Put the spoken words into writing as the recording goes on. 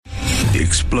The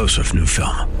explosive new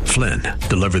film, Flynn,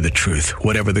 Deliver the Truth,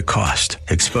 Whatever the Cost,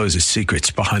 exposes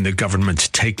secrets behind the government's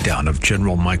takedown of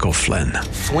General Michael Flynn.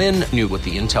 Flynn knew what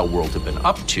the intel world had been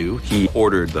up to. He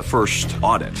ordered the first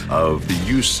audit of the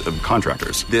use of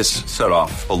contractors. This set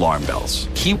off alarm bells.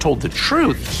 He told the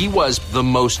truth. He was the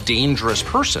most dangerous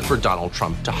person for Donald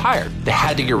Trump to hire. They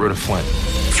had to get rid of Flynn.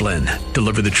 Flynn,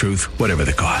 Deliver the Truth, Whatever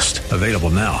the Cost. Available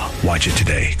now. Watch it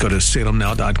today. Go to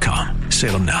salemnow.com.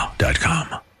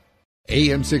 salemnow.com.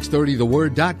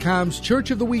 AM630TheWord.com's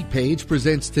Church of the Week page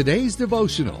presents today's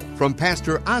devotional from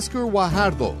Pastor Oscar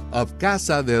Guajardo of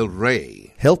Casa del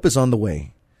Rey. Help is on the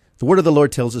way. The word of the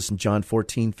Lord tells us in John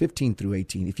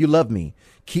 14:15-18, if you love me,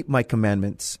 keep my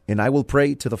commandments, and I will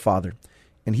pray to the Father,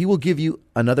 and he will give you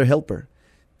another helper,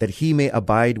 that he may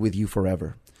abide with you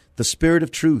forever. The Spirit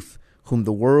of truth, whom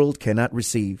the world cannot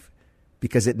receive,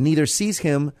 because it neither sees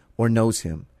him or knows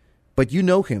him. But you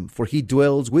know him, for he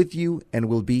dwells with you and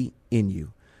will be in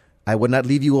you. I will not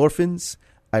leave you orphans,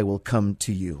 I will come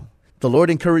to you. The Lord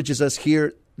encourages us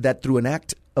here that through an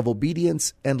act of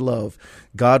obedience and love,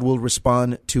 God will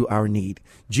respond to our need.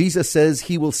 Jesus says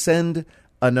he will send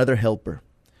another helper.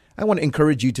 I want to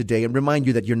encourage you today and remind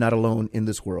you that you're not alone in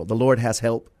this world. The Lord has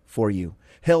help for you.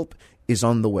 Help is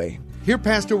on the way. Hear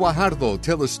Pastor Guajardo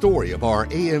tell the story of our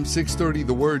AM630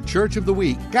 The Word Church of the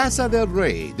Week, Casa del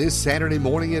Rey, this Saturday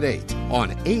morning at 8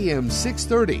 on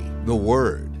AM630 The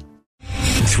Word.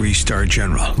 3-star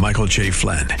General Michael J.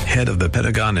 Flynn, head of the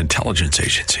Pentagon Intelligence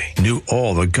Agency, knew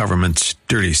all the government's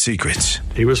dirty secrets.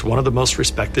 He was one of the most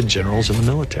respected generals in the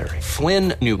military.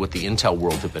 Flynn knew what the intel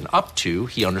world had been up to.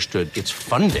 He understood its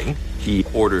funding. He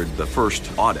ordered the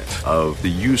first audit of the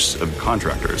use of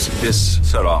contractors. This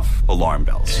set off alarm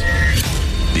bells.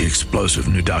 The explosive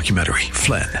new documentary,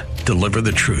 Flynn, Deliver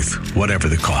the Truth, Whatever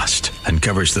the Cost,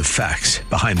 uncovers the facts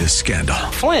behind this scandal.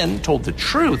 Flynn told the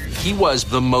truth. He was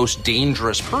the most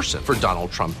dangerous person for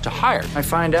Donald Trump to hire. I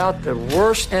find out the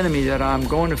worst enemy that I'm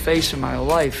going to face in my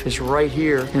life is right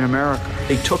here in America.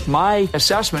 They took my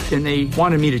assessment and they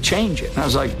wanted me to change it. And I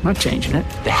was like, I'm not changing it.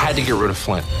 They had to get rid of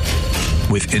Flynn.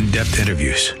 With in-depth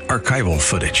interviews, archival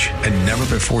footage, and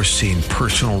never-before-seen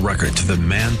personal records of the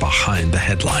man behind the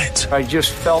headlines. I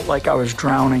just felt like I was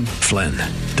drowning. Flynn,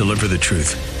 Deliver the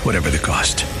Truth, Whatever the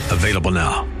Cost. Available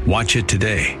now. Watch it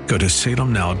today. Go to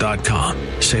salemnow.com.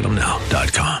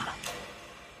 salemnow.com.